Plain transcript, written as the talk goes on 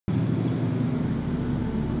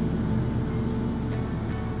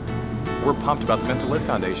We're pumped about the Meant to Live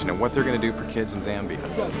Foundation and what they're going to do for kids in Zambia.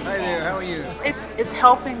 Hi there, how are you? It's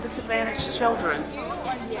helping disadvantaged children.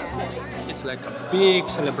 It's like a big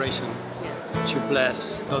celebration to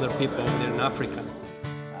bless other people in Africa.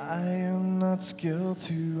 I am not skilled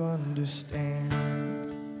to understand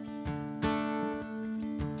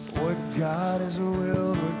what God has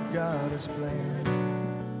willed, what God has planned.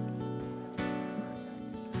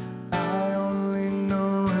 I only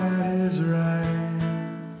know that is right.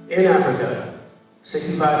 In Africa,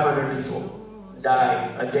 6,500 people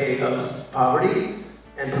die a day of poverty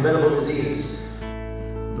and preventable diseases.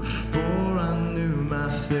 Before I knew my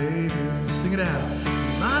Savior, sing it out.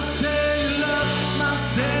 My Savior loves, my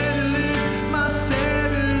Savior lives, my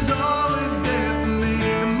Savior's always there for me.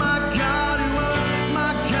 And my God He was,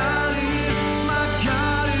 my God He is, my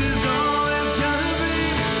God is always gonna be.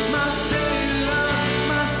 My Savior loves,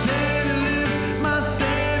 my Savior lives, my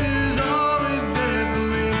Savior's always there for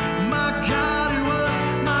me. My God He was,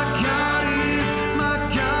 my God He is, my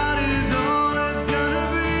God is always gonna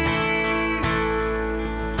be.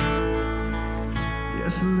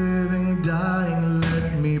 Yes, living, dying,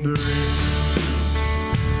 let me breathe.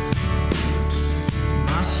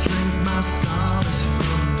 My strength, my solace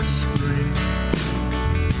from the spring,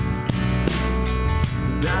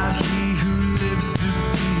 that He who lives to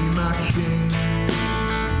be my King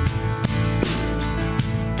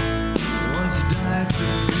once died to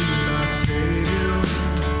be my Savior,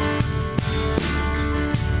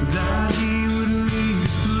 that He would leave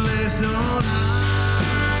His place on high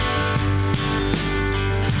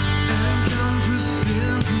and come for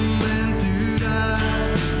sinful men to die.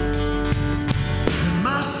 And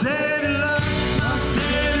my Savior loves, my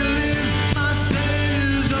Savior lives, my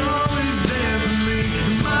Savior's always there for me.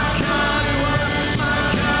 And my God He was, my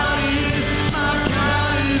God He is, my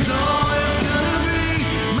God is always gonna be.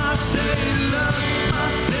 My Savior loves, my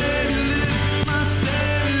Savior lives, my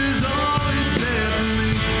Savior's always there for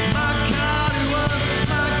me. My God He was,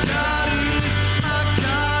 my God He is, my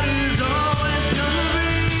God is always gonna be.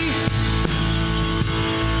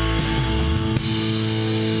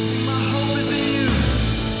 Sing, my hope is in you.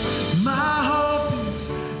 My hope is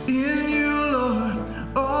in you, Lord,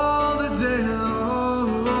 all the day long.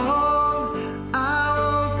 I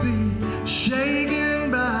won't be shaken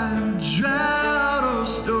by drought or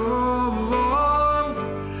storm.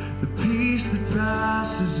 The peace that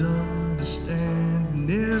passes understanding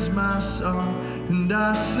is my song, and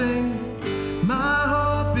I sing, my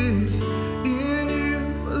hope is in you,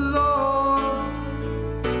 Lord.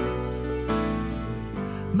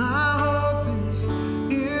 My hope is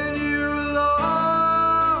in you,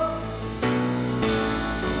 Lord.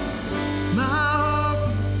 My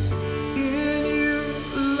hope is in you,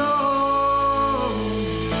 Lord.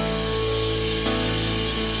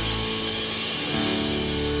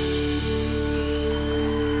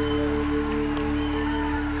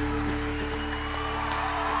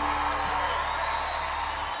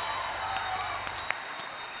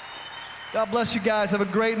 God bless you guys. Have a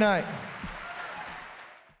great night.